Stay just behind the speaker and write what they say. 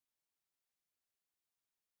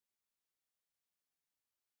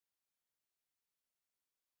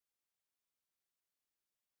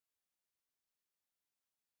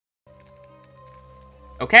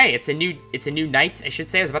Okay, it's a new night, I should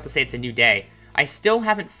say. I was about to say it's a new day. I still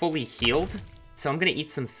haven't fully healed, so I'm gonna eat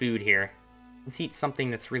some food here. Let's eat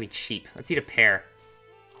something that's really cheap. Let's eat a pear.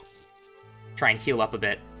 Try and heal up a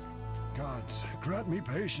bit. Gods, grant me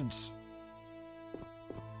patience.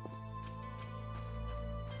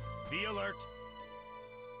 Be alert.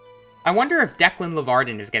 I wonder if Declan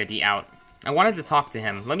Levarden is gonna be out. I wanted to talk to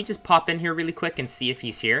him. Let me just pop in here really quick and see if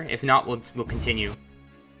he's here. If not, we'll continue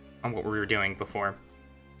on what we were doing before.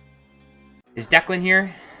 Is Declan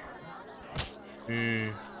here?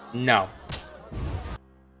 No.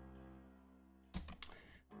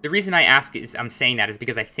 The reason I ask is I'm saying that is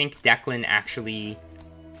because I think Declan actually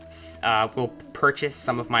will purchase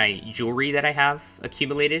some of my jewelry that I have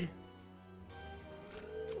accumulated.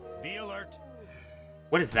 Be alert.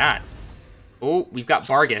 What is that? Oh, we've got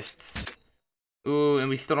barghests. Ooh, and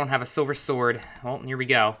we still don't have a silver sword. Well, here we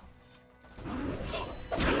go.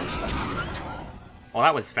 Well,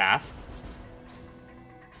 that was fast.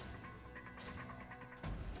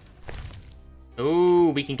 Ooh,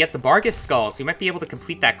 we can get the barghest skulls. We might be able to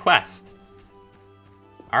complete that quest.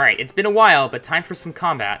 Alright, it's been a while, but time for some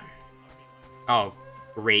combat. Oh,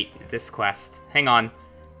 great, this quest. Hang on.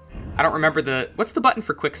 I don't remember the... What's the button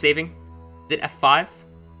for quick saving? Is it F5?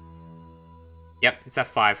 Yep, it's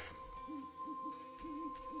F5.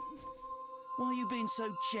 Why are you being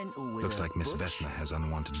so gentle with Looks her, like Miss Butch? Vesna has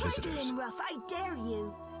unwanted visitors. Trifling rough, I dare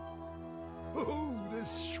you. Oh,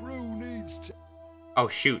 this shrew needs to... Oh,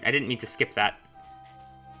 shoot, I didn't mean to skip that.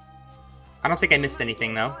 I don't think I missed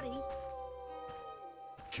anything, though.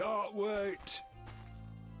 Can't wait.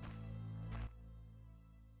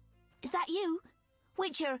 Is that you?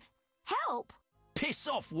 Witcher, help! Piss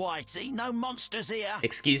off, Whitey. No monsters here.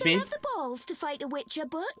 Excuse Don't me? have the balls to fight a Witcher,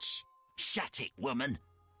 Butch. Shut it, woman.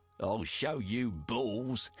 I'll show you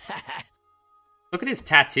balls. Look at his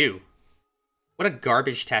tattoo. What a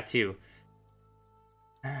garbage tattoo.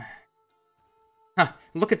 Huh,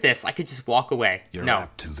 look at this. I could just walk away. You're No,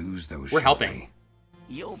 apt to lose those. we're helping. shortly.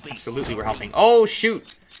 You'll be Absolutely, we're sorry. helping. Oh,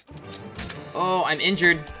 shoot. Oh, I'm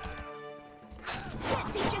injured.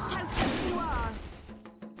 Let's see just how tough you are.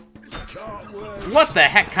 Can't wait. What the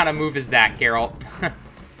heck kind of move is that, Geralt?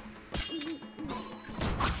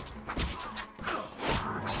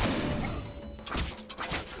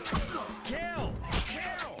 Kill!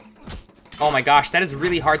 Kill! Oh my gosh, that is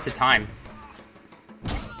really hard to time.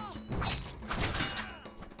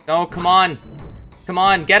 No, come on. Come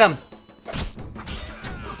on, get him.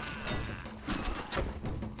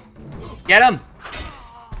 Get him.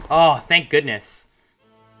 Oh, thank goodness.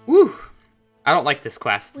 Woo. I don't like this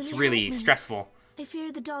quest. It's Will you really help me? stressful. I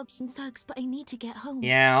fear the dogs and thugs, but I need to get home.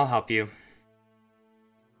 Yeah, I'll help you.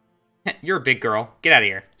 You're a big girl. Get out of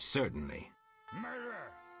here. Certainly.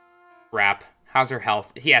 Murder. Crap. How's her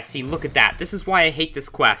health? Yeah, see, look at that. This is why I hate this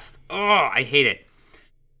quest. Oh, I hate it.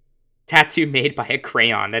 Tattoo made by a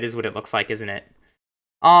crayon. That is what it looks like, isn't it?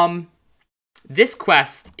 This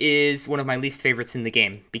quest is one of my least favorites in the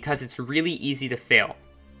game because it's really easy to fail.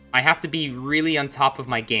 I have to be really on top of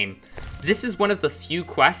my game. This is one of the few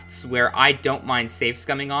quests where I don't mind save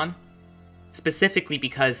scumming on, specifically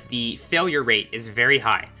because the failure rate is very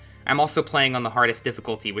high. I'm also playing on the hardest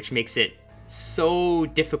difficulty, which makes it so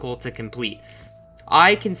difficult to complete.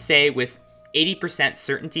 I can say with 80%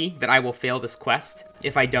 certainty that I will fail this quest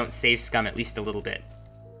if I don't save scum at least a little bit.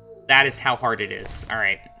 That is how hard it is.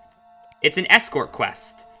 Alright. It's an escort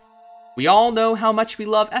quest. We all know how much we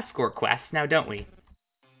love escort quests, now don't we?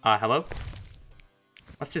 Hello?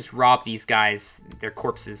 Let's just rob these guys, their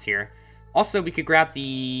corpses here. Also, we could grab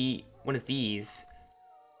one of these.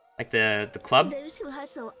 Like the club. Those who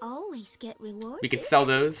hustle always get rewarded. We could sell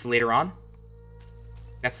those later on.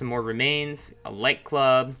 Got some more remains, a light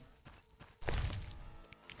club.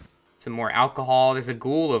 Some more alcohol. There's a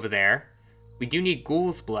ghoul over there. We do need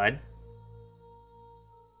ghoul's blood.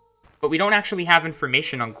 But we don't actually have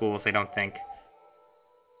information on ghouls, I don't think.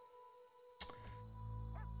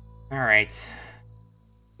 Alright.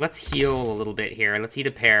 Let's heal a little bit here. Let's eat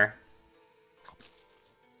a pear.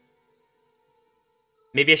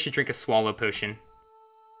 Maybe I should drink a swallow potion.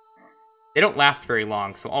 They don't last very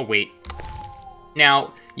long, so I'll wait.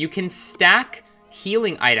 Now, you can stack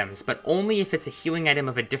healing items, but only if it's a healing item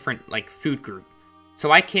of a different, like, food group.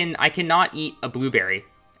 So I cannot eat a blueberry,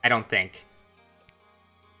 I don't think.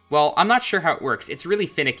 Well, I'm not sure how it works. It's really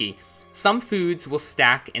finicky. Some foods will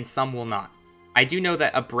stack and some will not. I do know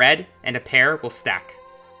that a bread and a pear will stack.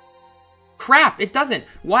 Crap, it doesn't.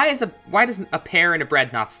 Why doesn't a pear and a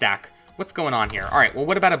bread not stack? What's going on here? All right, well,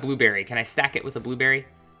 what about a blueberry? Can I stack it with a blueberry?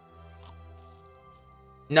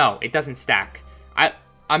 No, it doesn't stack.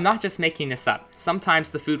 I'm not just making this up. Sometimes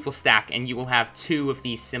the food will stack and you will have 2 of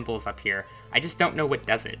these symbols up here. I just don't know what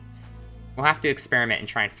does it. We'll have to experiment and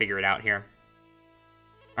try and figure it out here.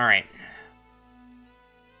 Alright.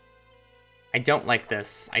 I don't like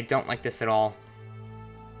this. I don't like this at all.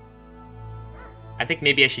 I think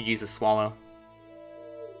maybe I should use a swallow.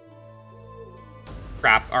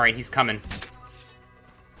 Crap. Alright, he's coming.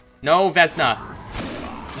 No, Vesna.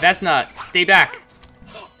 Vesna, stay back.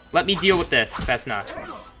 Let me deal with this, Vesna.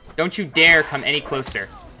 Don't you dare come any closer.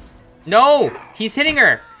 No! He's hitting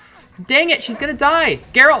her! Dang it, she's gonna die!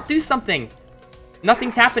 Geralt, do something!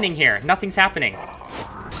 Nothing's happening here. Nothing's happening.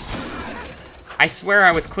 I swear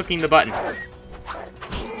I was clicking the button.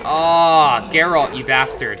 Oh, Geralt, you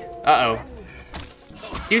bastard. Uh-oh.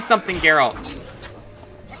 Do something, Geralt.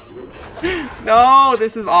 No,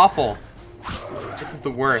 this is awful. This is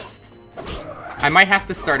the worst. I might have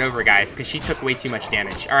to start over, guys, because she took way too much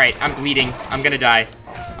damage. Alright, I'm bleeding. I'm gonna die.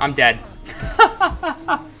 I'm dead.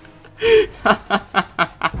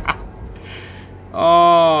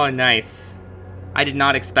 Oh, nice. I did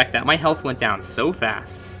not expect that. My health went down so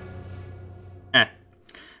fast.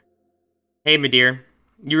 Hey, my dear.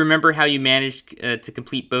 You remember how you managed to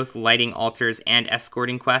complete both lighting altars and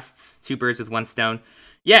escorting quests? 2 birds with 1 stone.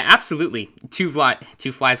 Yeah, absolutely. Two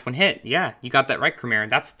flies, 1 hit. Yeah, you got that right, Khmer.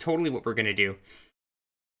 That's totally what we're gonna do.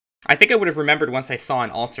 I think I would have remembered once I saw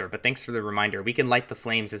an altar, but thanks for the reminder. We can light the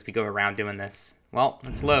flames as we go around doing this. Well,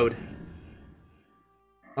 let's load.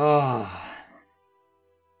 Oh.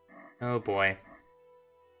 Oh boy.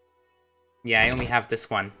 Yeah, I only have this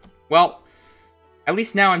one. Well, at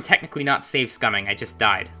least now I'm technically not save scumming. I just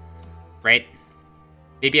died. Right?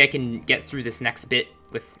 Maybe I can get through this next bit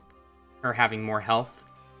with her having more health.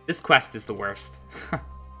 This quest is the worst.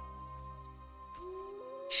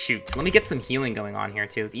 Shoot, let me get some healing going on here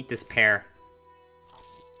too. Let's eat this pear.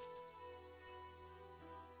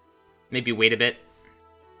 Maybe wait a bit.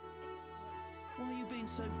 Why are you being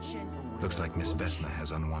so gentle? Looks like Miss Vesna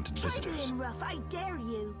has unwanted Try visitors. being rough, I dare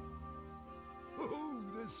you. Oh,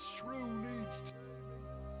 this shrew needs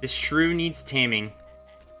This shrew needs taming.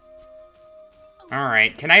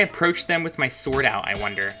 Alright, can I approach them with my sword out, I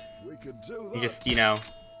wonder? we could do You that. just, you know,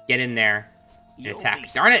 get in there and You'll attack. be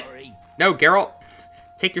Darn it! sorry. No, Geralt!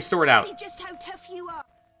 Take your sword out. See just how tough you are.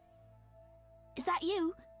 Is that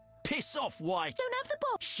you? Piss off, White. Don't have the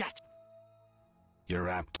ball. Shut. You're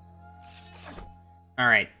apt.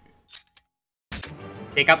 Alright.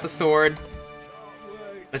 Take out the sword.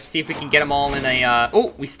 Let's see if we can get them all in a,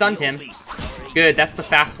 Oh, we stunned him. Be sorry. Good, that's the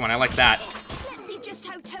fast one. I like that. Let's see just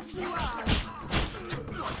how tough you are.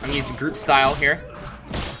 I'm gonna use the group style here.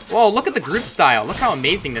 Whoa, look at the group style. Look how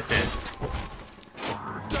amazing this is.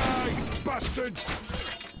 Die, bastard!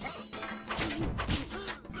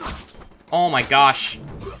 Oh my gosh.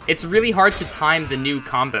 It's really hard to time the new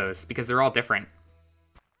combos because they're all different.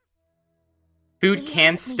 Food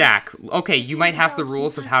can stack. Okay, you might have the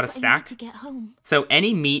rules of how to stack. To get home. So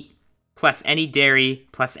any meat, plus any dairy,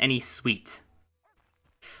 plus any sweet.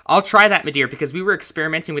 I'll try that, my dear, because we were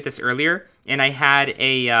experimenting with this earlier, and I had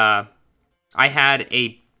a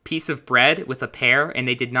piece of bread with a pear, and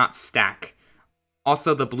they did not stack.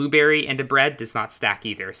 Also, the blueberry and the bread does not stack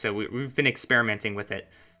either, so we've been experimenting with it.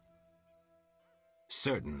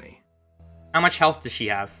 Certainly. How much health does she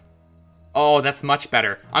have? Oh, that's much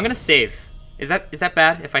better. I'm gonna save. Is that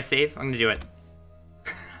bad if I save? I'm gonna do it.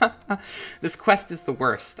 This quest is the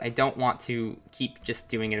worst. I don't want to keep just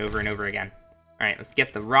doing it over and over again. Alright, let's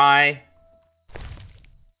get the rye.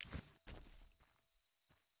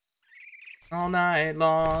 All night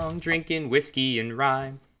long, drinking whiskey and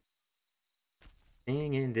rye.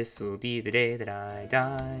 Singing, this will be the day that I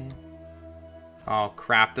die. Oh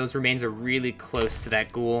crap, those remains are really close to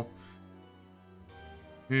that ghoul.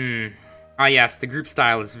 Ah yes, the group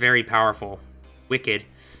style is very powerful. Wicked.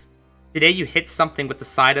 Today you hit something with the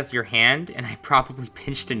side of your hand, and I probably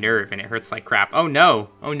pinched a nerve, and it hurts like crap. Oh no!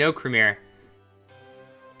 Oh no, Khmer.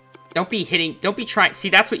 Don't be trying, see,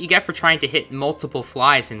 that's what you get for trying to hit multiple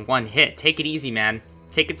flies in one hit. Take it easy, man.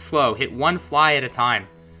 Take it slow. Hit one fly at a time.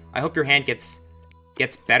 I hope your hand gets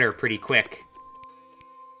better pretty quick.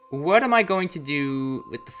 What am I going to do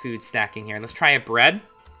with the food stacking here? Let's try a bread.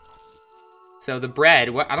 So the bread,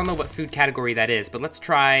 I don't know what food category that is, but let's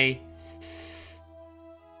try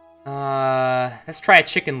a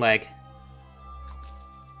chicken leg.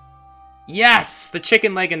 Yes! The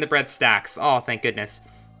chicken leg and the bread stacks. Oh, thank goodness.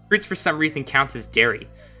 Fruits for some reason count as dairy.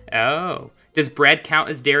 Oh. Does bread count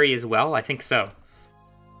as dairy as well? I think so.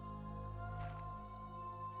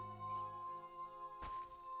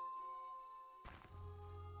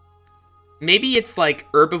 Maybe it's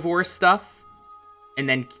like herbivore stuff, and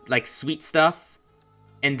then like sweet stuff,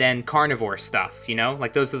 and then carnivore stuff, you know?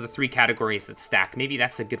 Like, those are the 3 categories that stack. Maybe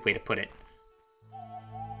that's a good way to put it.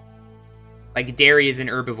 Like, dairy is an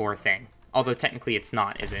herbivore thing. Although, technically, it's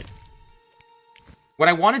not, is it? What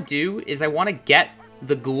I want to do is I want to get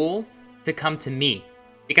the ghoul to come to me.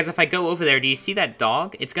 Because if I go over there, do you see that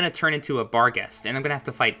dog? It's going to turn into a barghest, and I'm going to have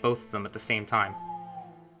to fight both of them at the same time.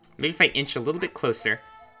 Maybe if I inch a little bit closer.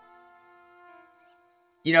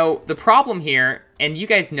 You know, the problem here, and you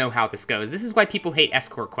guys know how this goes, this is why people hate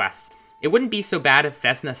escort quests. It wouldn't be so bad if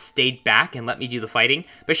Vesna stayed back and let me do the fighting,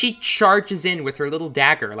 but she charges in with her little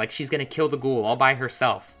dagger like she's gonna kill the ghoul all by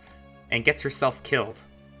herself, and gets herself killed.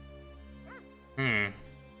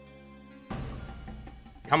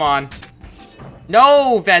 Come on.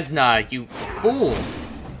 No, Vesna, you fool.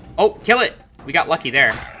 Oh, kill it. We got lucky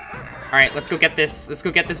there. All right, let's go get this. Let's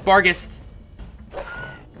go get this barghest.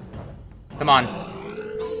 Come on.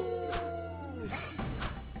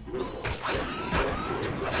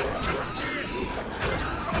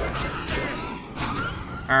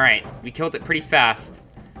 All right, we killed it pretty fast.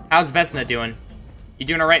 How's Vesna doing? You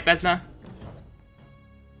doing all right, Vesna?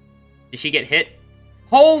 Did she get hit?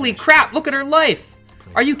 Holy crap, look at her life.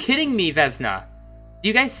 Are you kidding me, Vesna? Do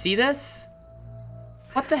you guys see this?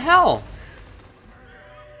 What the hell?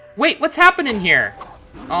 Wait, what's happening here?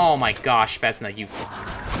 Oh my gosh, Vesna, you...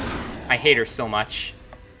 I hate her so much.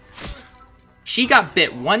 She got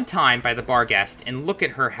bit one time by the barghest, and look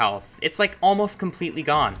at her health. It's like almost completely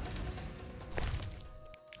gone.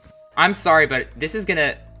 I'm sorry, but this is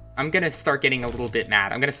gonna... I'm gonna start getting a little bit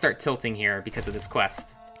mad. I'm gonna start tilting here because of this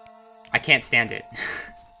quest. I can't stand it.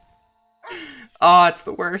 Oh, it's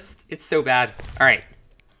the worst. It's so bad. Alright.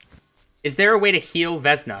 Is there a way to heal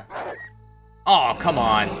Vesna? Oh, come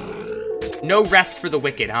on. No rest for the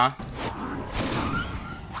wicked, huh?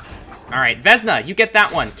 Alright, Vesna, you get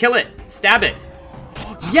that one. Kill it. Stab it.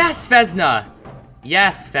 Yes, Vesna!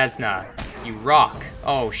 Yes, Vesna. You rock.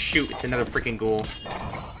 Oh, shoot. It's another freaking ghoul.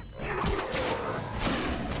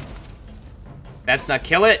 Vesna,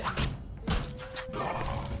 kill it.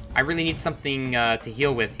 I really need something to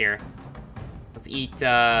heal with here. Let's eat,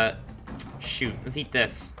 shoot. Let's eat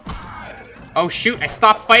this. Oh, shoot. I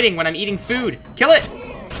stopped fighting when I'm eating food. Kill it!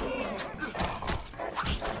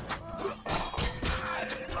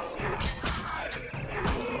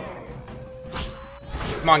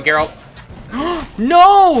 Come on, Geralt.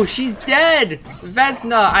 No! She's dead!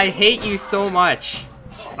 Vesna, I hate you so much.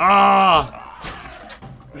 Ah!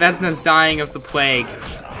 Vesna's dying of the plague.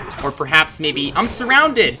 Or perhaps maybe... I'm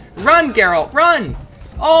surrounded! Run, Geralt, run!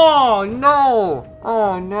 Oh, no!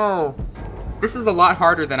 Oh, no. This is a lot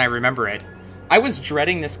harder than I remember it. I was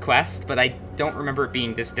dreading this quest, but I don't remember it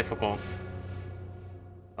being this difficult.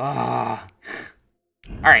 Ah.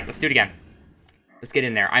 Alright, let's do it again. Let's get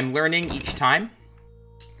in there. I'm learning each time.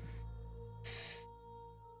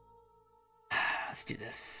 Let's do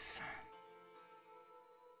this.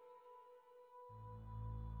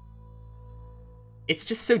 It's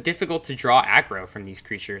just so difficult to draw aggro from these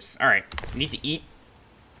creatures. Alright, we need to eat.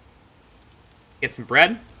 Get some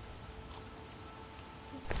bread.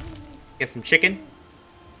 Get some chicken.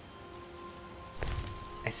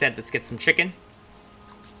 I said let's get some chicken.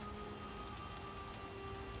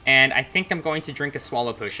 And I think I'm going to drink a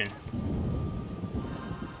swallow potion.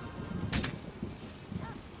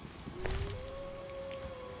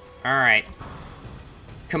 Alright.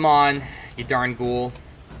 Come on, you darn ghoul.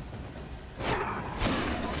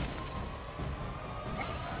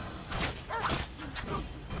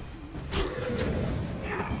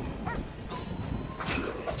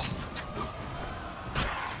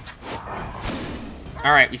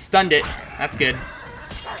 Alright, we stunned it. That's good.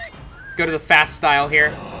 Let's go to the fast style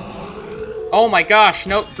here. Oh my gosh,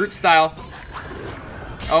 nope, brute style.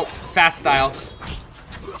 Oh, fast style.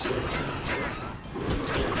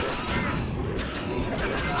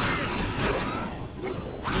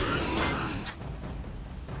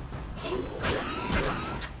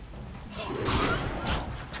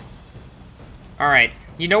 Alright,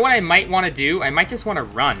 you know what I might want to do? I might just want to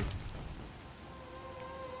run.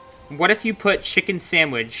 What if you put chicken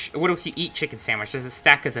sandwich... What if you eat chicken sandwich? Does it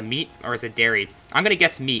stack as a meat or as a dairy? I'm gonna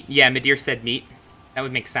guess meat. Yeah, Midir said meat. That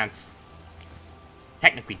would make sense.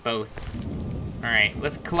 Technically both. Alright,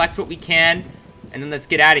 let's collect what we can, and then let's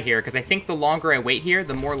get out of here, because I think the longer I wait here,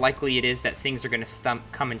 the more likely it is that things are gonna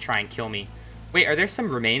come and try and kill me. Wait, are there some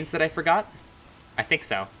remains that I forgot? I think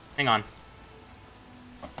so. Hang on.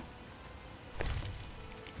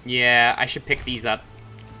 Yeah, I should pick these up.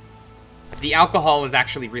 The alcohol is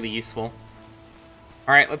actually really useful.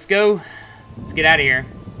 Alright, let's go. Let's get out of here.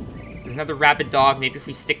 There's another rabid dog. Maybe if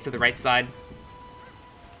we stick to the right side.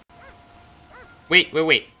 Wait.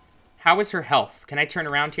 How is her health? Can I turn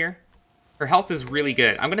around here? Her health is really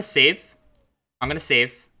good. I'm gonna save. I'm gonna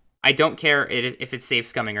save. I don't care if it's save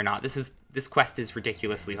scumming or not. This quest is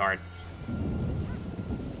ridiculously hard.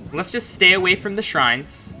 Let's just stay away from the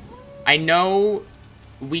shrines. I know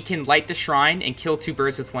we can light the shrine and kill 2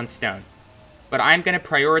 birds with 1 stone. But I'm gonna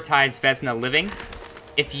prioritize Vesna living.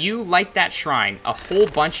 If you light that shrine, a whole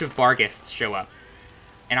bunch of barghests show up.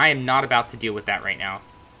 And I am not about to deal with that right now.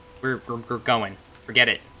 We're going. Forget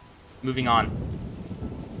it. Moving on.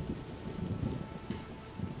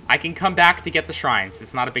 I can come back to get the shrines.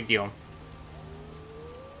 It's not a big deal.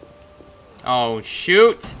 Oh,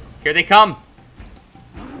 shoot. Here they come.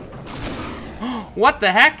 What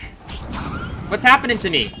the heck? What's happening to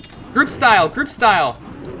me? Group style, group style.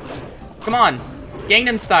 Come on.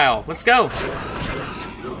 Gangnam style. Let's go.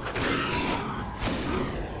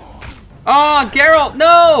 Oh, Geralt,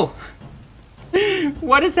 no!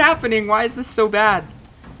 What is happening? Why is this so bad?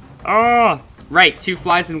 Oh, right, 2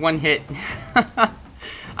 flies in 1 hit.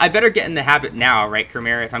 I better get in the habit now, right,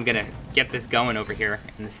 Khmer, if I'm gonna get this going over here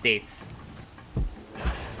in the States.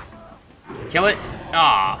 Kill it?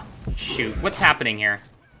 Ah, shoot. What's happening here?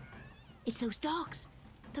 It's those dogs.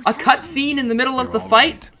 Those A cutscene in the middle of the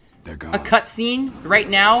fight? They're gone. A cutscene right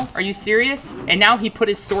now? Are you serious? And now he put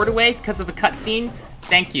his sword away because of the cutscene?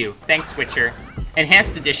 Thank you. Thanks, Witcher.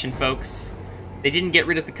 Enhanced Edition, folks. They didn't get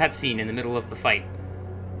rid of the cutscene in the middle of the fight.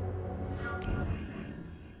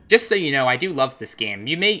 Just so you know, I do love this game.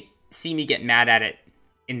 You may see me get mad at it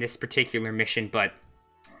in this particular mission, but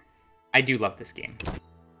I do love this game.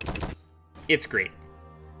 It's great.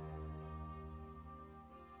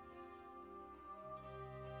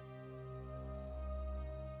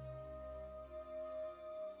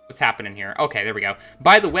 What's happening here? Okay, there we go.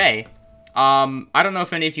 By the way, I don't know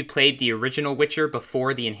if any of you played the original Witcher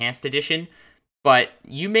before the Enhanced Edition, but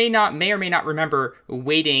you may or may not remember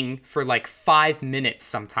waiting for like 5 minutes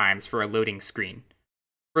sometimes for a loading screen.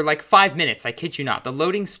 For like 5 minutes, I kid you not. The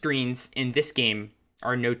loading screens in this game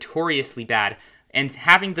are notoriously bad, and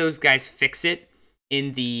having those guys fix it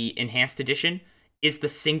in the Enhanced Edition is the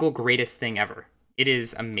single greatest thing ever. It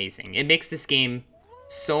is amazing. It makes this game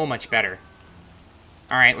so much better.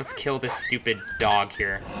 Alright, let's kill this stupid dog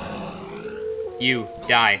here. You,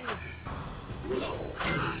 die.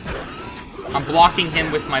 I'm blocking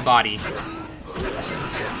him with my body.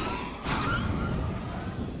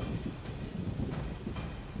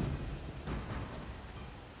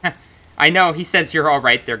 I know, he says you're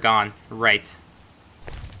alright, they're gone. Right.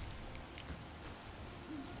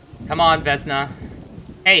 Come on, Vesna.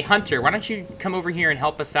 Hey, Hunter, why don't you come over here and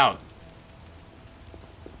help us out?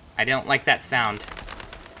 I don't like that sound.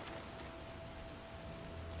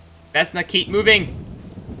 Vesna, keep moving!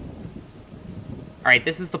 Alright,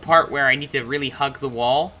 this is the part where I need to really hug the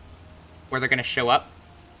wall, where they're gonna show up.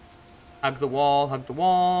 Hug the wall, hug the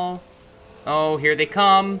wall. Oh, here they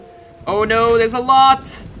come. Oh no, there's a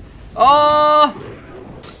lot! Oh!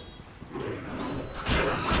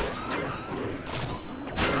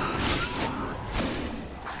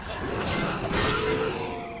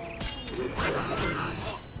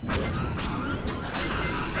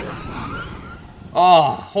 Oh,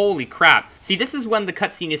 holy crap. See, this is when the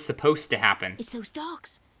cutscene is supposed to happen. It's those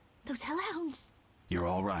dogs. Those hellhounds. You're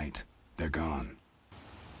all right. They're gone.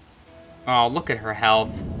 Oh, look at her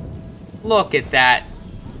health. Look at that.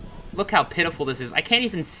 Look how pitiful this is. I can't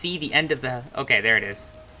even see the end of the... Okay, there it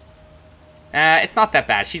is. It's not that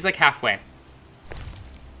bad. She's like halfway.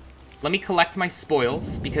 Let me collect my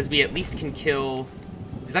spoils, because we at least can kill...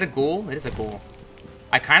 Is that a ghoul? It is a ghoul.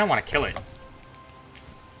 I kind of want to kill it.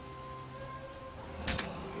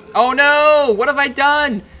 Oh no! What have I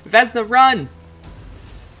done? Vesna, run!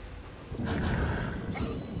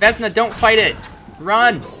 Vesna, don't fight it!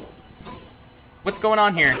 Run! What's going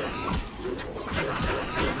on here?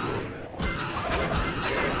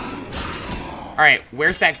 Alright,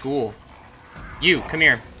 where's that ghoul? You, come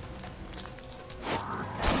here.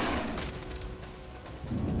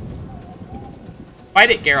 Fight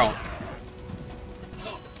it, Geralt.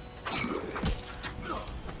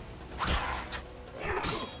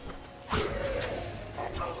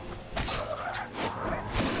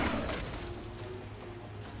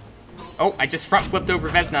 Oh, I just front flipped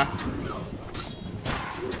over Vesna.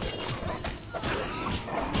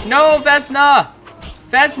 No, Vesna!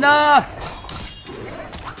 Vesna!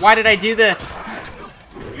 Why did I do this?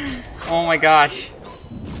 Oh my gosh.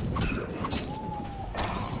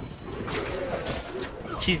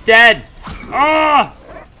 She's dead! Oh!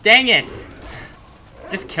 Dang it!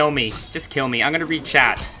 Just kill me. Just kill me. I'm gonna read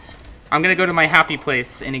chat. I'm gonna go to my happy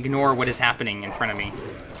place and ignore what is happening in front of me.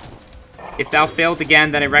 If thou failed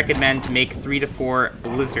again, then I recommend make 3 to 4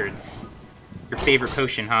 blizzards. Your favorite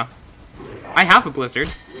potion, huh? I have a blizzard.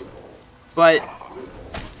 But,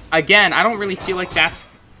 again, I don't really feel like that's...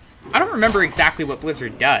 I don't remember exactly what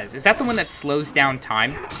blizzard does. Is that the one that slows down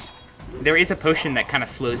time? There is a potion that kind of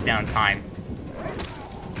slows down time.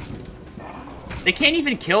 They can't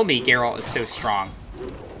even kill me, Geralt is so strong.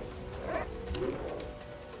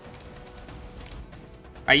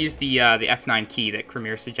 I used the F9 key that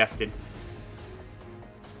Cremere suggested.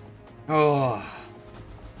 Oh.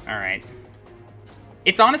 Alright.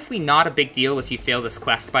 It's honestly not a big deal if you fail this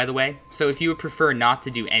quest, by the way. So if you would prefer not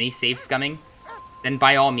to do any save scumming, then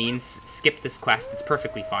by all means, skip this quest. It's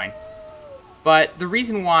perfectly fine. But the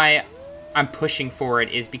reason why I'm pushing for it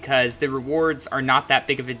is because the rewards are not that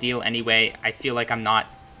big of a deal anyway. I feel like I'm not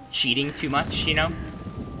cheating too much, you know?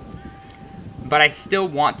 But I still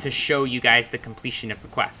want to show you guys the completion of the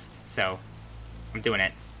quest, so I'm doing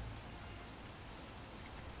it.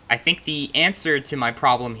 I think the answer to my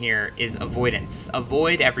problem here is avoidance.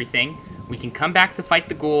 Avoid everything. We can come back to fight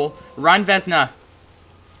the ghoul. Run, Vesna!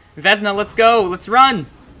 Vesna, let's go! Let's run!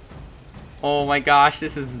 Oh my gosh,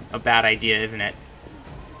 this is a bad idea, isn't it?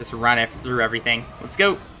 Just run it through everything. Let's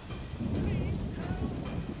go!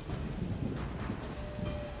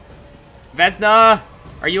 Vesna!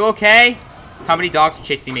 Are you okay? How many dogs are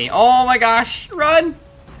chasing me? Oh my gosh! Run!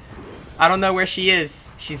 I don't know where she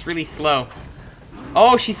is. She's really slow.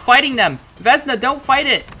 Oh, she's fighting them! Vesna, don't fight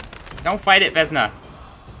it! Don't fight it, Vesna.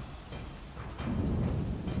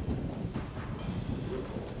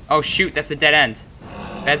 Oh shoot, that's a dead end.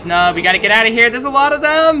 Vesna, we gotta get out of here. There's a lot of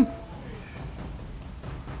them!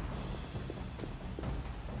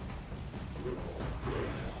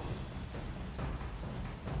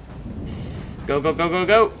 Go, go, go, go,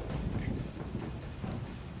 go!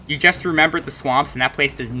 You just remembered the swamps, and that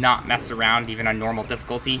place does not mess around even on normal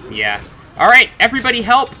difficulty. Yeah. Alright, everybody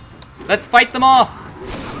help! Let's fight them off!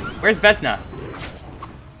 Where's Vesna?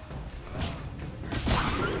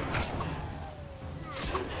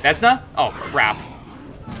 Vesna? Oh, crap.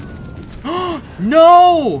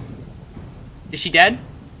 No! Is she dead?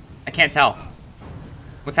 I can't tell.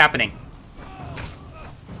 What's happening?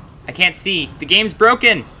 I can't see. The game's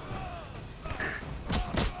broken!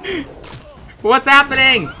 What's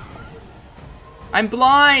happening? I'm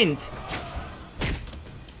blind!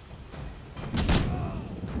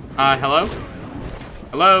 Hello?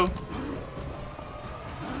 Hello?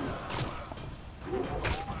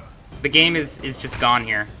 The game is just gone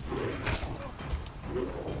here.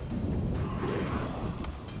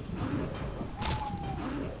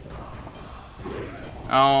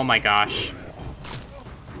 Oh my gosh.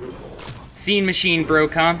 Scene machine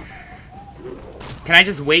broke, huh? Can I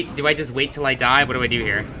just wait? Do I just wait till I die? What do I do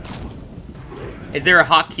here? Is there a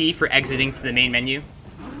hotkey for exiting to the main menu?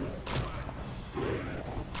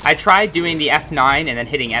 I tried doing the F9 and then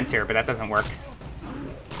hitting enter, but that doesn't work.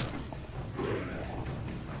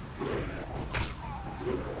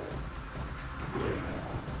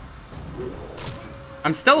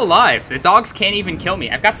 I'm still alive. The dogs can't even kill me.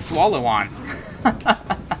 I've got Swallow on.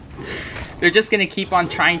 They're just gonna keep on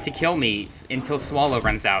trying to kill me until Swallow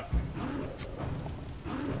runs out.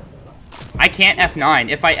 I can't F9.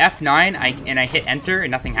 If I F9 and I hit enter,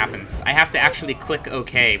 nothing happens. I have to actually click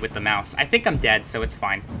OK with the mouse. I think I'm dead, so it's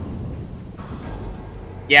fine.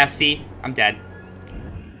 Yeah, see? I'm dead.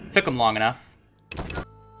 Took them long enough.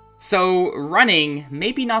 So, running,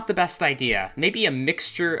 maybe not the best idea. Maybe a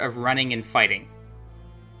mixture of running and fighting.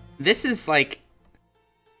 This is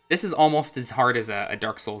almost as hard as a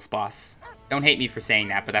Dark Souls boss. Don't hate me for saying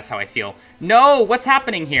that, but that's how I feel. No! What's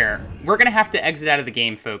happening here? We're gonna have to exit out of the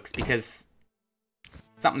game, folks, because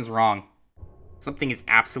something's wrong. Something is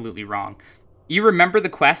absolutely wrong. You remember the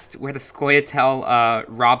quest where the Scoia'tael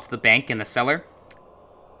robbed the bank in the cellar?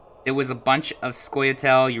 There was a bunch of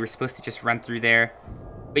Scoia'tael. You were supposed to just run through there,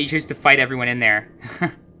 but you chose to fight everyone in there.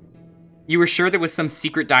 You were sure there was some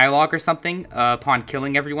secret dialogue or something. Upon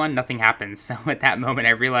killing everyone, nothing happens. So at that moment,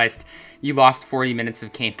 I realized you lost 40 minutes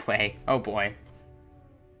of gameplay. Oh boy.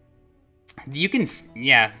 You can,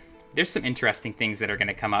 yeah, there's some interesting things that are going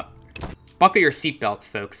to come up. Buckle your seatbelts,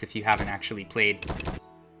 folks, if you haven't actually played.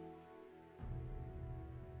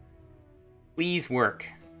 Please work.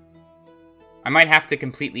 I might have to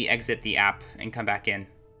completely exit the app and come back in.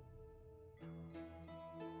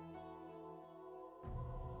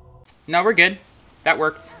 No, we're good. That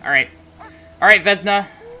worked. Alright. Alright, Vesna.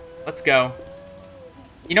 Let's go.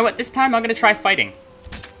 You know what? This time I'm going to try fighting.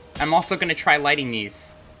 I'm also going to try lighting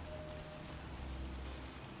these.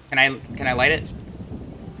 Can I light it?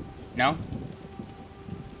 No?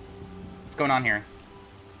 What's going on here?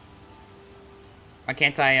 Why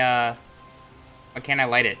can't I, Why can't I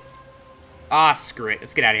light it? Ah, screw it.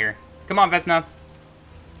 Let's get out of here. Come on, Vesna.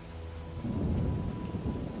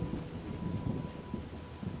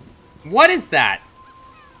 What is that?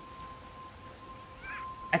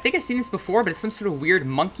 I think I've seen this before, but it's some sort of weird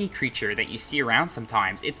monkey creature that you see around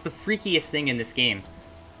sometimes. It's the freakiest thing in this game.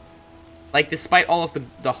 Like, despite all of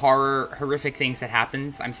the horrific things that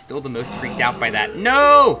happens, I'm still the most freaked out by that.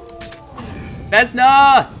 No!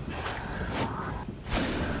 Vesna!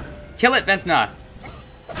 Kill it, Vesna!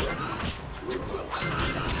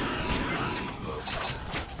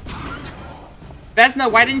 Vesna,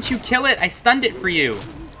 why didn't you kill it? I stunned it for you.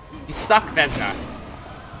 You suck, Vesna.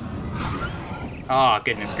 Oh,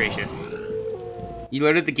 goodness gracious. You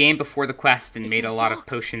loaded the game before the quest and made a lot of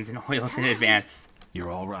potions and oils in advance. You're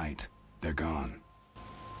all right. They're gone.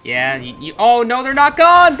 Yeah, oh no, they're not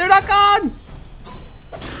gone! They're not gone!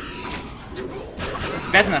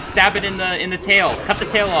 Vesna, stab it in the tail. Cut the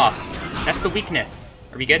tail off. That's the weakness.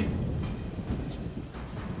 Are we good?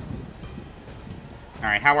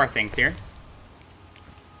 Alright, how are things here?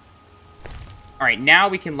 Alright, now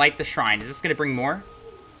we can light the shrine. Is this gonna bring more?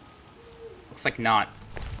 Looks like not.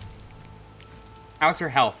 How's her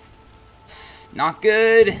health? Not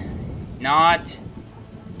good. Not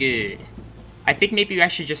good. I think maybe I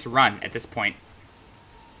should just run at this point.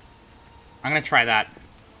 I'm gonna try that.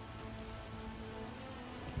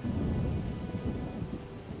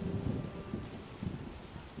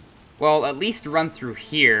 Well, at least run through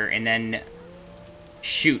here and then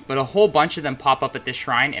shoot. But a whole bunch of them pop up at this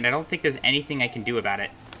shrine, and I don't think there's anything I can do about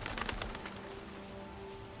it.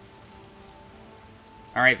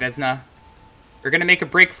 Alright, Vesna. We're gonna make a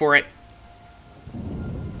break for it.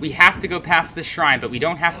 We have to go past this shrine, but we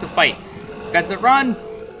don't have to fight. Vesna, run!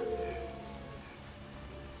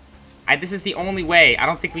 This is the only way. I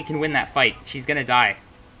don't think we can win that fight. She's gonna die.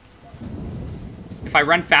 If I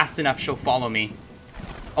run fast enough, she'll follow me.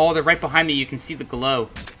 Oh, they're right behind me. You can see the glow.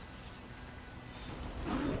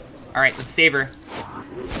 Alright, let's save her.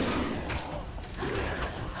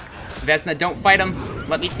 Vesna, don't fight him.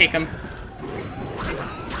 Let me take him.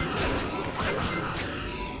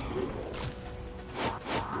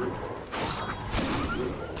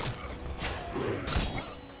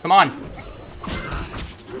 Come on.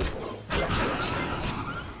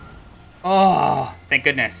 Oh, thank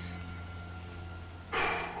goodness.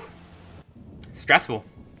 Stressful.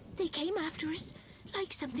 They came after us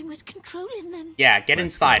like something was controlling them. Yeah, get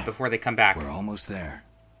inside before they come back. We're almost there.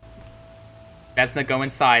 Vesna, go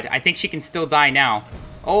inside. I think she can still die now.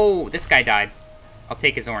 Oh, this guy died. I'll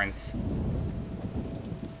take his horns.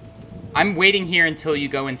 I'm waiting here until you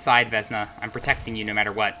go inside, Vesna. I'm protecting you no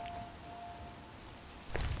matter what.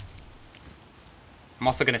 I'm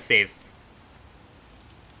also gonna save.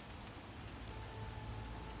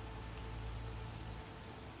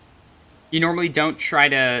 You normally don't try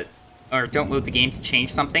to, or don't load the game to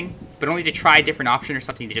change something, but only to try a different option or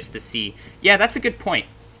something just to see. Yeah, that's a good point.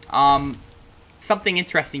 Something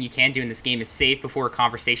interesting you can do in this game is save before a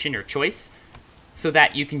conversation or choice, so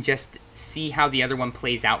that you can just see how the other one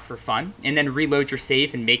plays out for fun, and then reload your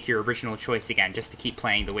save and make your original choice again, just to keep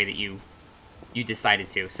playing the way that you decided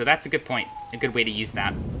to. So that's a good point, a good way to use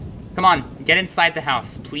that. Come on, get inside the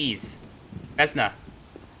house, please. Vesna.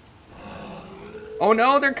 Oh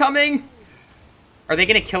no, they're coming! Are they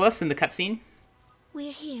gonna kill us in the cutscene?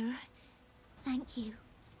 We're here. Thank you.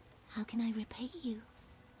 How can I repay you?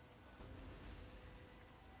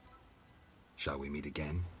 Shall we meet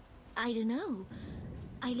again? I don't know.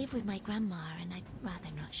 I live with my grandma and I'd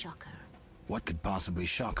rather not shock her. What could possibly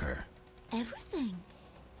shock her? Everything.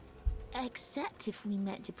 Except if we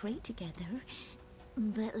met to pray together.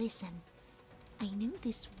 But listen, I know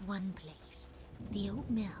this one place, the old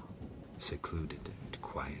mill. Secluded and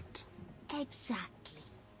quiet. Exactly.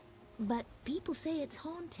 But people say it's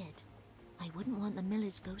haunted. I wouldn't want the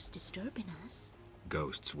miller's ghost disturbing us.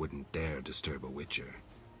 Ghosts wouldn't dare disturb a witcher.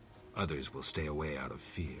 Others will stay away out of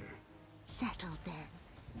fear. Settled then.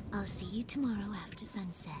 I'll see you tomorrow after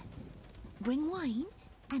sunset. Bring wine,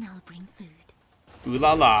 and I'll bring food. Ooh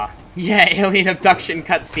la la. Yeah, alien abduction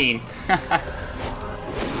cutscene.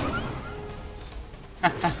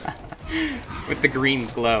 With the green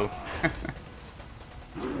glow.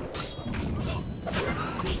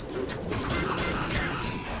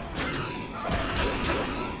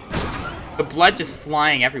 The blood just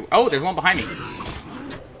flying everywhere. Oh, there's one behind me.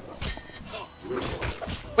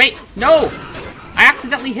 Wait, no! I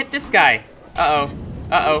accidentally hit this guy. Uh-oh.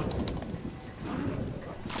 Uh-oh.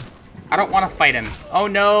 I don't want to fight him. Oh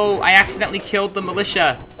no, I accidentally killed the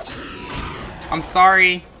militia. I'm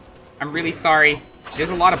sorry. I'm really sorry. There's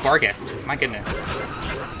a lot of barghests. My goodness.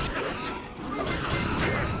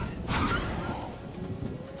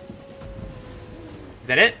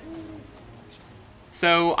 that it?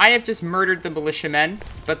 So, I have just murdered the militiamen,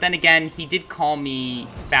 but then again, he did call me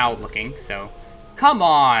foul-looking, so... Come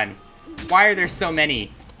on! Why are there so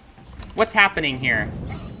many? What's happening here?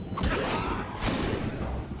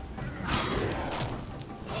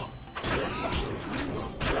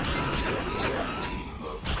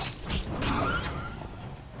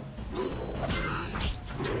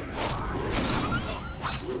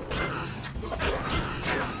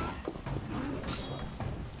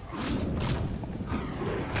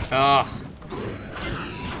 Ugh.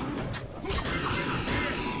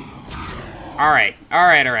 Alright.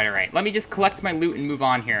 Let me just collect my loot and move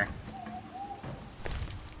on here.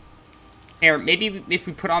 Here, maybe if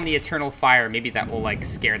we put on the Eternal Fire, maybe that will, like,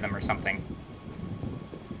 scare them or something.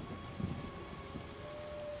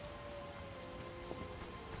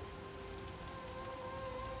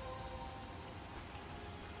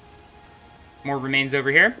 More remains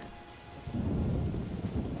over here.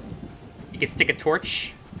 You can stick a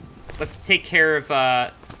torch. Let's take care of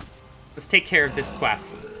this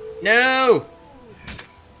quest. No!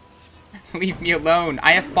 Leave me alone.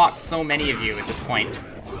 I have fought so many of you at this point.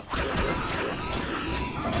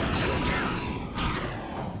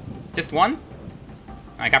 Just one?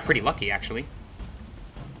 I got pretty lucky, actually.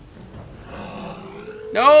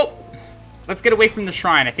 Nope! Let's get away from the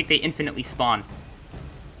shrine. I think they infinitely spawn.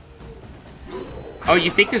 Oh, you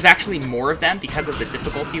think there's actually more of them because of the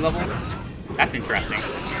difficulty level? That's interesting.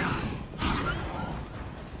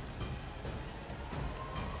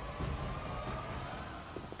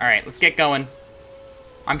 Alright, let's get going.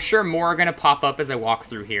 I'm sure more are gonna pop up as I walk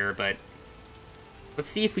through here, but... Let's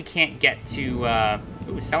see if we can't get to,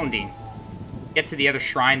 Ooh, Celandine. Get to the other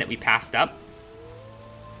shrine that we passed up.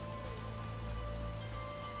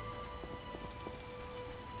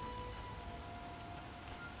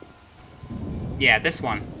 Yeah, this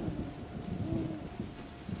one.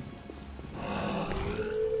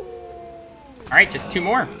 Alright, just two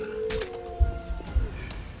more.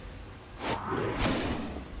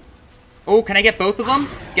 Oh, can I get both of them?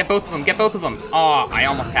 Get both of them, get both of them. Oh, I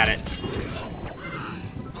almost had it.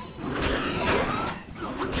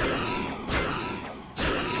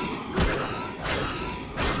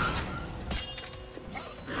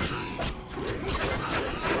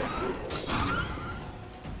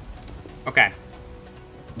 Okay.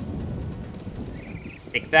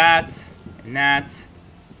 Take that, and that,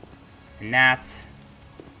 and that.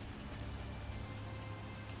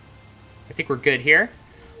 I think we're good here.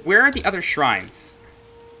 Where are the other shrines?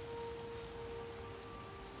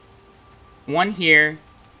 One here.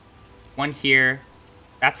 One here.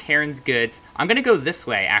 That's Heron's Goods. I'm gonna go this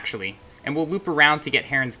way, actually. And we'll loop around to get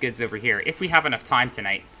Heron's Goods over here, if we have enough time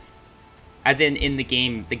tonight. As in the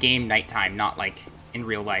game nighttime, not like in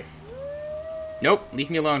real life. Nope, leave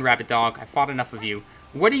me alone, rabbit dog. I fought enough of you.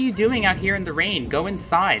 What are you doing out here in the rain? Go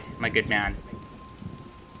inside, my good man.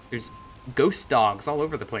 There's ghost dogs all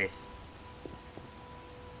over the place.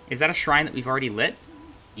 Is that a shrine that we've already lit?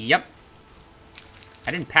 Yep.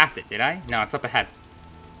 I didn't pass it, did I? No, it's up ahead.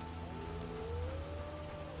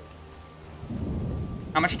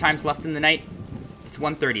 How much time's left in the night? It's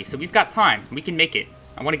 1:30, so we've got time. We can make it.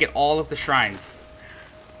 I want to get all of the shrines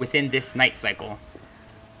within this night cycle.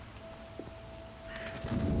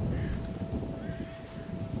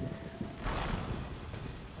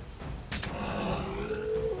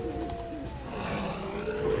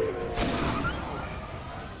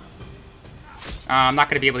 I'm not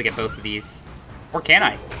going to be able to get both of these. Or can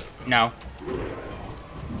I? No.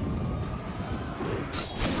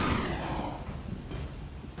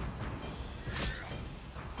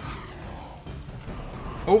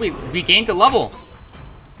 Oh, we gained a level.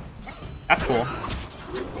 That's cool.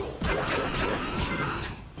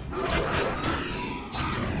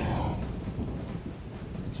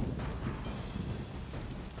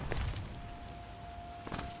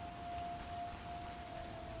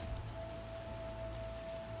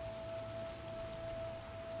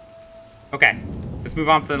 Okay, let's move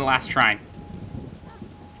on to the last shrine.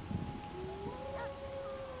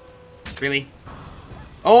 Really?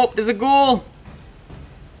 Oh, there's a ghoul!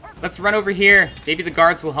 Let's run over here. Maybe the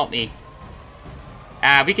guards will help me.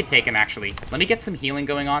 We could take him, actually. Let me get some healing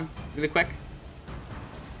going on really quick.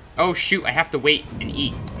 Oh, shoot, I have to wait and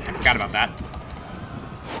eat. I forgot about that.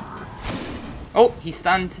 Oh, he's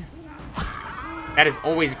stunned. That is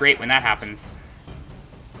always great when that happens.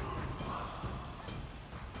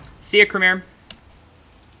 See ya, Cremere.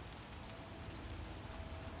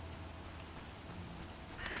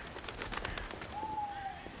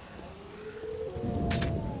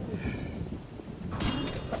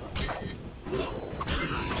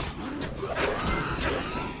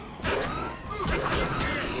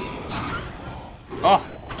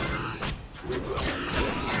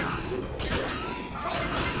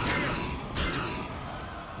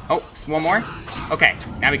 Oh, just one more? Okay,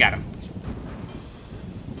 now we got him.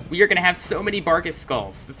 We are going to have so many barghests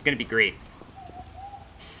skulls. This is going to be great.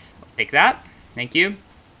 I'll take that. Thank you.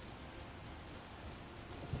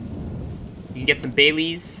 You can get some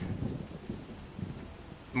Baileys.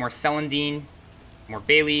 More Celandine. More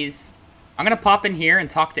Baileys. I'm going to pop in here and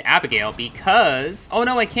talk to Abigail because... Oh,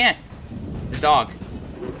 no, I can't. The dog.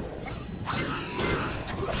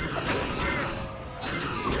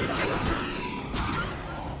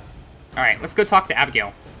 Alright, let's go talk to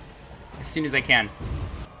Abigail. As soon as I can.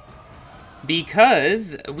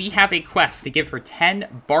 Because we have a quest to give her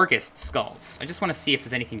 10 barghest skulls. I just want to see if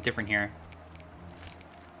there's anything different here.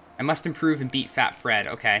 I must improve and beat Fat Fred.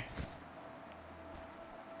 Okay.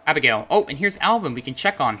 Abigail. Oh, and here's Alvin. We can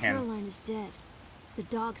check on him. Caroline is dead. The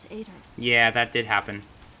dogs ate her. Yeah, that did happen.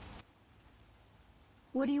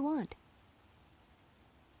 What do you want?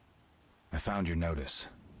 I found your notice.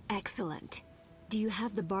 Excellent. Do you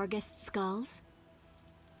have the barghest skulls?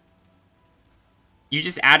 You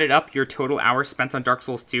just added up your total hours spent on Dark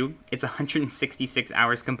Souls 2. It's 166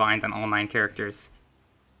 hours combined on all 9 characters.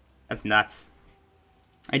 That's nuts.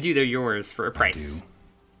 I do, they're yours for a price. I do.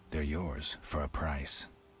 They're yours for a price.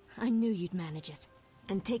 I knew you'd manage it.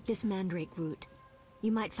 And take this mandrake root.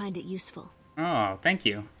 You might find it useful. Oh, thank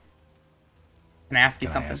you. Can I ask you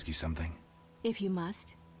something? Can I ask you something? If you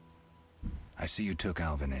must. I see you took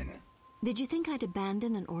Alvin in. Did you think I'd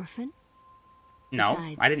abandon an orphan? No,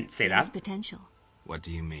 Besides, I didn't say he has that. potential. What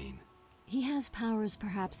do you mean? He has powers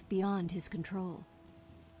perhaps beyond his control.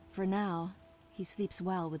 For now, he sleeps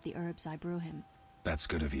well with the herbs I brew him. That's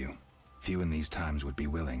good of you. Few in these times would be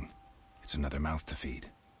willing. It's another mouth to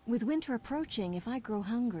feed. With winter approaching, if I grow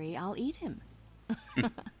hungry, I'll eat him.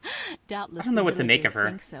 Doubtless I don't know the what to make of villagers her.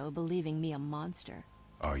 think so, believing me a monster.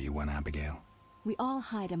 Are you one, Abigail? We all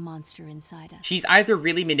hide a monster inside us. She's either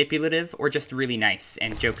really manipulative or just really nice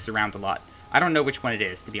and jokes around a lot. I don't know which one it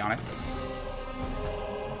is, to be honest.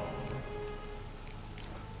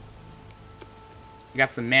 We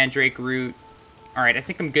got some mandrake root. Alright, I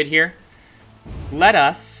think I'm good here. Let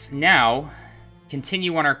us now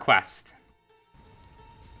continue on our quest.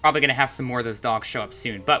 Probably gonna have some more of those dogs show up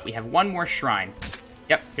soon, but we have one more shrine.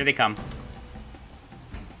 Yep, here they come.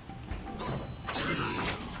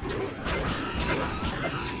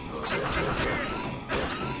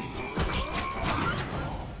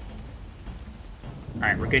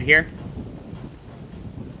 Alright, we're good here.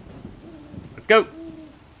 Let's go.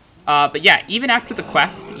 But yeah, even after the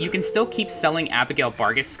quest, you can still keep selling Abigail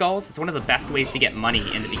barghest skulls. It's one of the best ways to get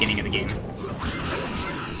money in the beginning of the game.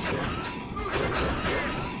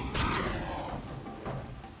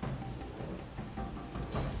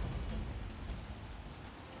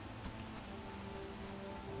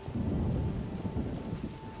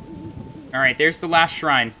 Alright, there's the last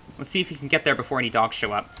shrine. Let's see if we can get there before any dogs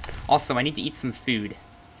show up. Also, I need to eat some food.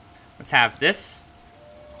 Let's have this.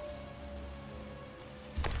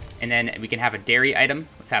 And then we can have a dairy item.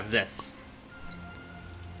 Let's have this.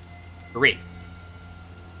 Great.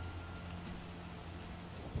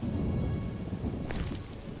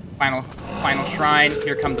 Final shrine.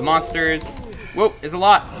 Here come the monsters. Whoa, there's a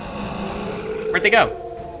lot. Where'd they go?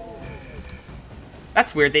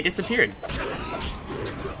 That's weird, they disappeared.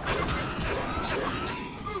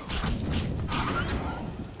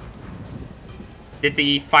 Did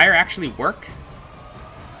the fire actually work?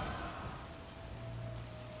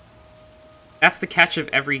 That's the catch of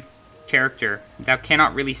every character. Thou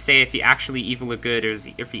cannot really say if he actually evil or good, or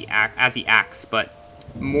if he as he acts, but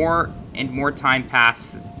more and more time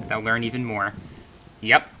pass, thou learn even more.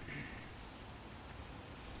 Yep.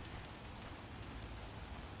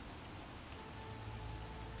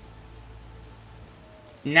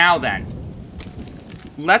 Now then,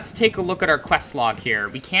 let's take a look at our quest log here.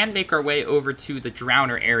 We can make our way over to the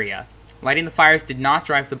Drowner area. Lighting the fires did not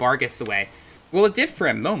drive the barghests away. Well, it did for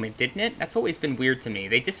a moment, didn't it? That's always been weird to me.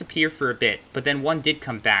 They disappear for a bit, but then one did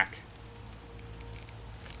come back.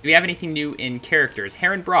 Do we have anything new in characters?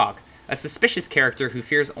 Heron Brog, a suspicious character who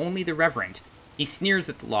fears only the Reverend. He sneers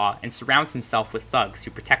at the law and surrounds himself with thugs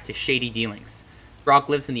who protect his shady dealings. Brog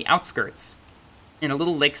lives in the outskirts, in a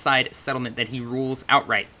little lakeside settlement that he rules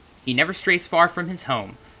outright. He never strays far from his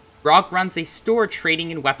home. Brog runs a store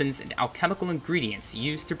trading in weapons and alchemical ingredients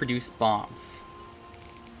used to produce bombs.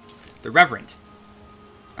 The Reverend.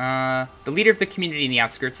 The leader of the community in the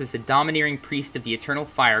outskirts is a domineering priest of the eternal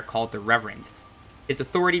fire called the Reverend. His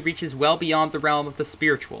authority reaches well beyond the realm of the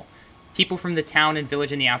spiritual. People from the town and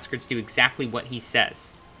village in the outskirts do exactly what he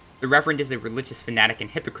says. The Reverend is a religious fanatic and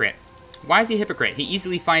hypocrite. Why is he a hypocrite? He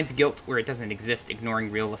easily finds guilt where it doesn't exist,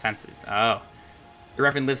 ignoring real offenses. Oh. The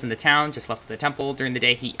Reverend lives in the town, just left of the temple. During the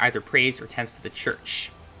day, he either prays or tends to the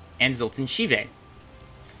church. and Zoltan Shive.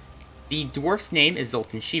 The dwarf's name is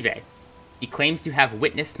Zoltan Shive. He claims to have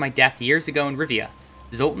witnessed my death years ago in Rivia.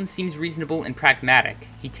 Zoltan seems reasonable and pragmatic.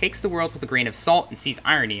 He takes the world with a grain of salt and sees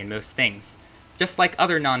irony in most things. Just like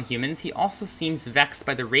other non-humans, he also seems vexed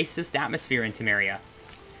by the racist atmosphere in Temeria.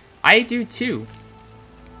 I do too.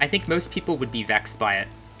 I think most people would be vexed by it.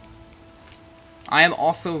 I am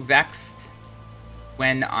also vexed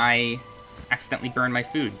when I accidentally burn my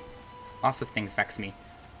food. Lots of things vex me.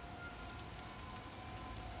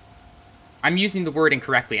 I'm using the word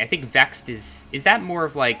incorrectly. I think vexed is that more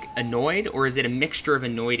of like annoyed, or is it a mixture of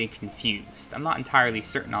annoyed and confused? I'm not entirely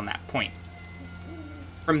certain on that point.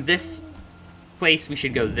 From this place, we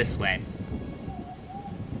should go this way.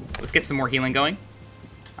 Let's get some more healing going.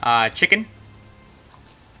 Chicken.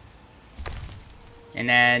 And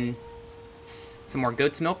then some more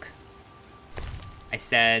goat's milk. I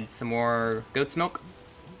said some more goat's milk.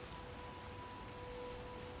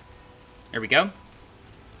 There we go.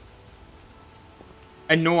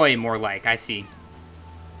 Annoy, more like. I see.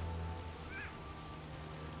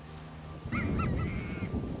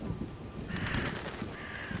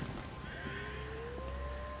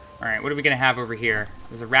 Alright, what are we going to have over here?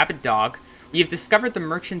 There's a rabid dog. We have discovered the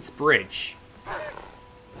Merchant's Bridge.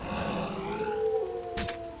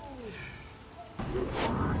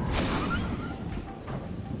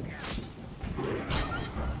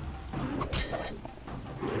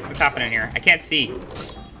 What's happening here? I can't see.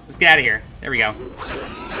 Let's get out of here. There we go.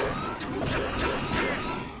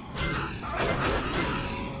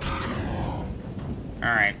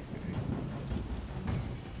 Alright.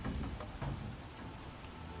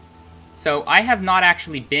 So, I have not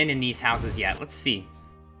actually been in these houses yet. Let's see.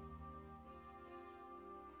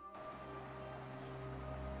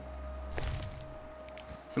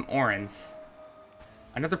 Some orans.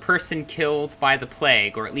 Another person killed by the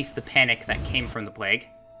plague, or at least the panic that came from the plague.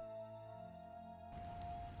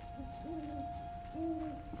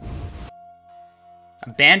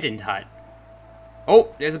 Abandoned hut.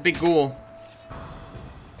 Oh, there's a big ghoul.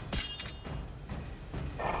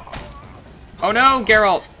 Oh no,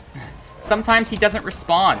 Geralt! Sometimes he doesn't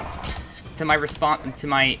respond to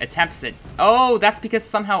my attempts at... Oh, that's because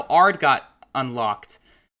somehow Ard got unlocked.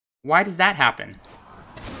 Why does that happen?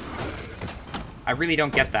 I really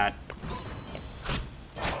don't get that.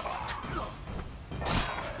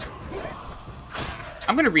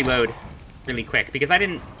 I'm gonna reload really quick because I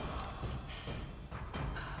didn't...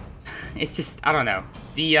 It's just, I don't know.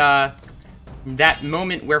 That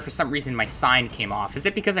moment where for some reason my sign came off. Is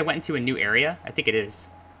it because I went into a new area? I think it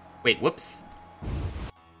is. Wait, whoops.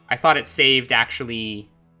 I thought it saved actually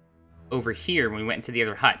over here when we went into the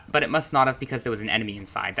other hut. But it must not have because there was an enemy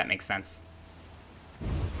inside. That makes sense.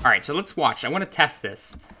 Alright, so let's watch. I want to test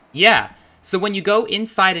this. Yeah, so when you go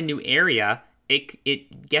inside a new area,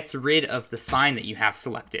 it gets rid of the sign that you have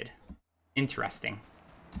selected. Interesting.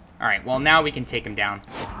 Alright, well now we can take him down.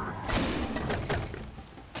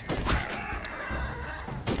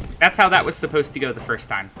 That's how that was supposed to go the first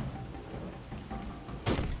time.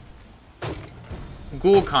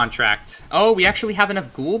 Ghoul contract. Oh, we actually have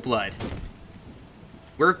enough ghoul blood.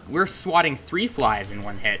 We're swatting 3 flies in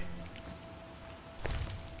one hit.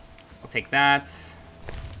 I'll take that.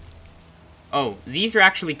 Oh, these are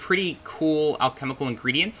actually pretty cool alchemical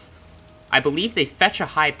ingredients. I believe they fetch a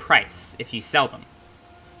high price if you sell them.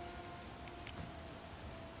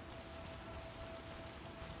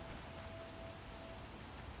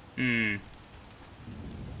 And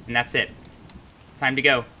that's it. Time to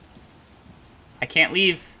go. I can't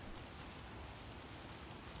leave.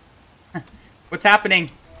 What's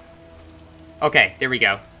happening? Okay, there we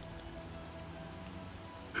go.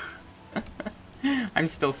 I'm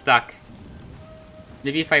still stuck.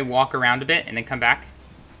 Maybe if I walk around a bit and then come back.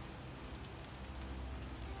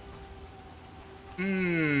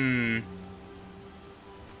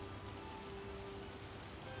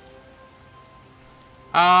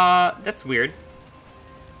 That's weird.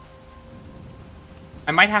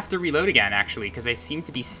 I might have to reload again, actually, because I seem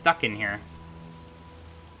to be stuck in here.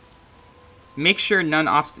 Make sure no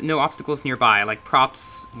obstacles nearby, like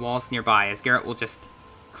props, walls nearby, as Geralt will just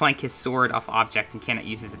clank his sword off object and cannot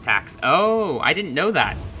use his attacks. Oh, I didn't know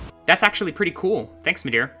that. That's actually pretty cool. Thanks,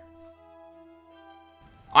 my dear.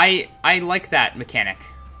 I like that mechanic,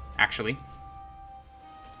 actually.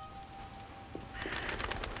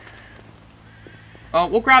 Well,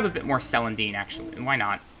 we'll grab a bit more Celandine, actually. Why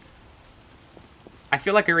not? I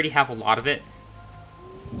feel like I already have a lot of it.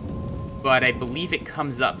 But I believe it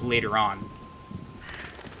comes up later on.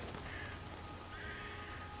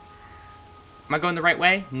 Am I going the right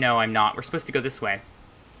way? No, I'm not. We're supposed to go this way.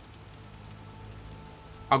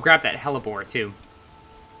 I'll grab that hellebore, too.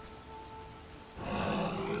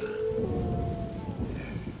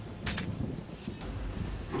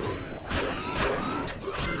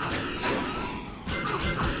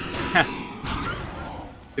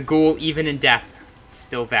 ghoul, even in death,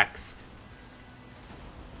 still vexed.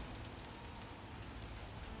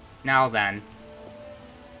 Now then.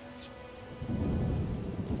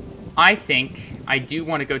 I think I do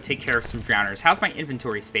want to go take care of some drowners. How's my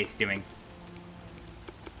inventory space doing?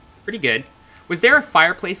 Pretty good. Was there a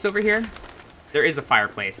fireplace over here? There is a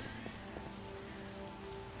fireplace.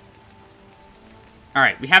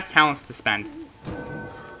 Alright, we have talents to spend.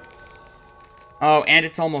 Oh, and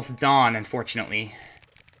it's almost dawn, unfortunately.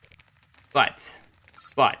 But,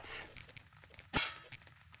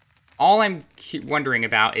 all I'm wondering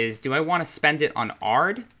about is, do I want to spend it on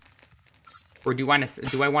Ard? Or do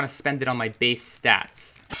I want to spend it on my base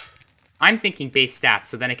stats? I'm thinking base stats,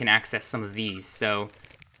 so then I can access some of these. So,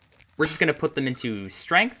 we're just going to put them into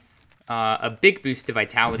Strength, a big boost to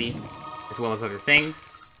Vitality, as well as other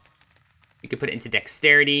things. We could put it into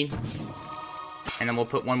Dexterity, and then we'll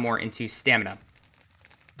put one more into Stamina,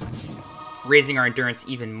 raising our Endurance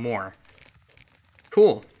even more.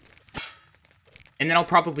 Cool. And then I'll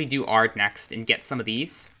probably do Ard next and get some of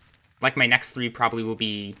these. Like, my next 3 probably will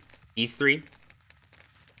be these 3,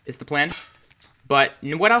 is the plan. But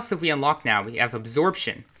what else have we unlocked now? We have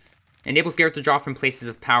Absorption. Enables Geralt to draw from places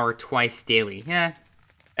of power twice daily. Eh,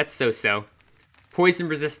 that's so-so. Poison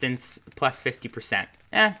resistance plus 50%.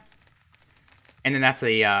 Eh. And then that's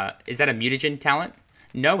a, is that a mutagen talent?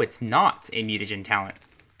 No, it's not a mutagen talent.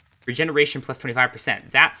 Regeneration plus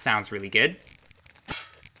 25%. That sounds really good.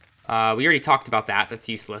 We already talked about that. That's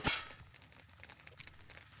useless.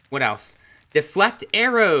 What else? Deflect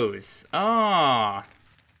arrows. Oh,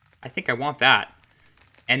 I think I want that.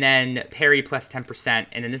 And then parry plus 10%.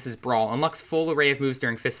 And then this is Brawl. Unlocks full array of moves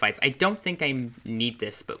during fistfights. I don't think I need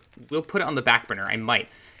this, but we'll put it on the back burner. I might.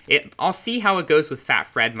 I'll see how it goes with Fat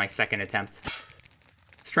Fred, my second attempt.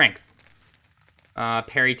 Strength.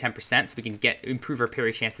 Parry 10%, so we can improve our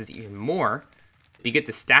parry chances even more. It'd be good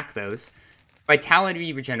to stack those.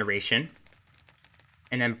 Vitality regeneration.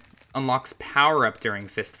 And then unlocks power up during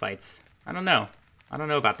fistfights. I don't know. I don't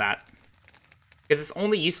know about that. Because it's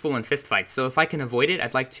only useful in fistfights, so if I can avoid it,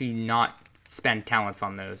 I'd like to not spend talents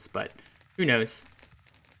on those, but who knows.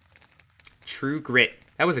 True Grit.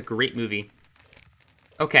 That was a great movie.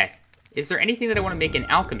 Okay. Is there anything that I want to make in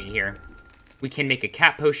alchemy here? We can make a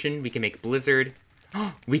cat potion. We can make Blizzard.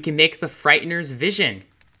 We can make the Frightener's Vision.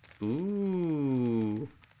 Ooh.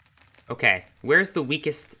 Okay. Where's the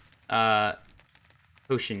weakest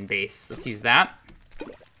potion base? Let's use that.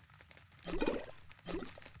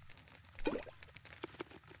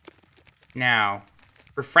 Now,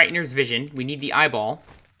 for Frightener's Vision, we need the eyeball.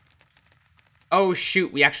 Oh,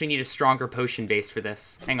 shoot. We actually need a stronger potion base for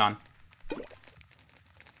this. Hang on.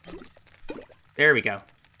 There we go.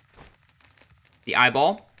 The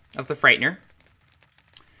eyeball of the Frightener.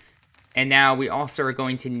 And now we also are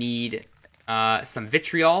going to need some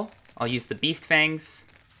vitriol. I'll use the beast fangs.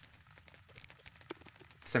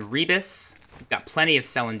 Some rebus. We've got plenty of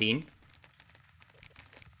celandine.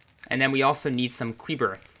 And then we also need some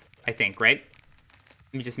quiberth, I think, right?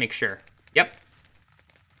 Let me just make sure. Yep.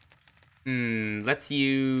 Let's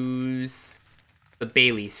use the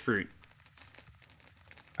Bailey's fruit.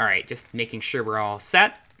 Alright, just making sure we're all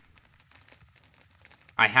set.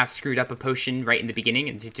 I have screwed up a potion right in the beginning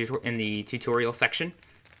in the tutorial section.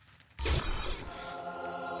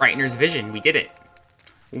 Frightener's Vision, we did it.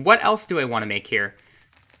 What else do I want to make here?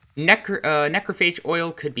 Necrophage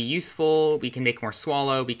oil could be useful. We can make more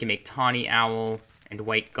swallow. We can make tawny owl and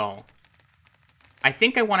white gull. I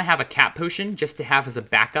think I want to have a cat potion just to have as a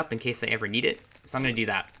backup in case I ever need it. So I'm going to do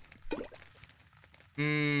that.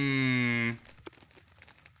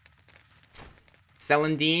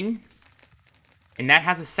 Celandine. And that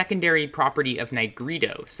has a secondary property of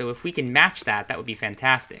Nigredo. So if we can match that, that would be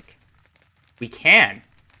fantastic. We can.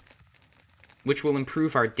 Which will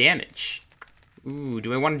improve our damage. Ooh,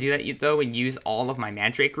 do I want to do that, though, and use all of my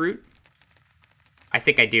Mandrake root? I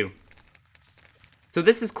think I do. So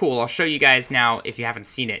this is cool. I'll show you guys now, if you haven't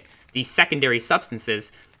seen it, these secondary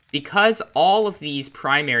substances. Because all of these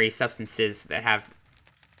primary substances that have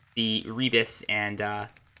the rebus and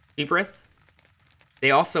Febrith,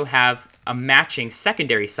 they also have a matching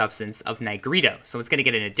secondary substance of Nigredo. So it's going to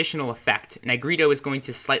get an additional effect. Nigredo is going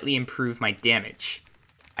to slightly improve my damage,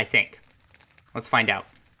 I think. Let's find out.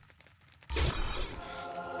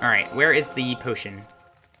 Alright, where is the potion?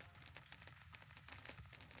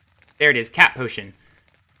 There it is, cat potion.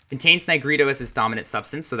 Contains Nigredo as its dominant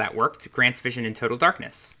substance, so that worked. Grants vision in total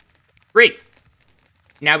darkness. Great!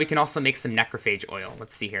 Now we can also make some necrophage oil.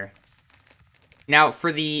 Let's see here. Now,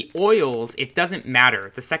 for the oils, it doesn't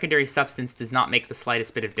matter. The secondary substance does not make the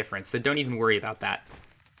slightest bit of difference, so don't even worry about that.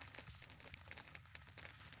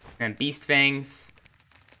 And beast fangs.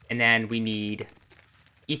 And then we need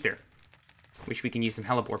ether, which we can use some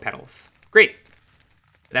hellebore petals. Great.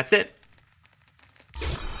 That's it.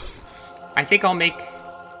 I think I'll make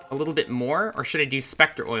a little bit more, or should I do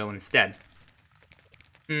spectre oil instead?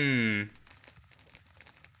 We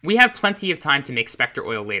have plenty of time to make spectre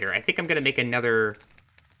oil later. I think I'm going to make another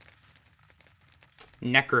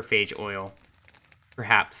necrophage oil,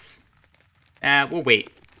 perhaps. We'll wait.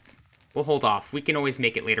 We'll hold off. We can always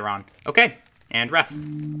make it later on. Okay, and rest.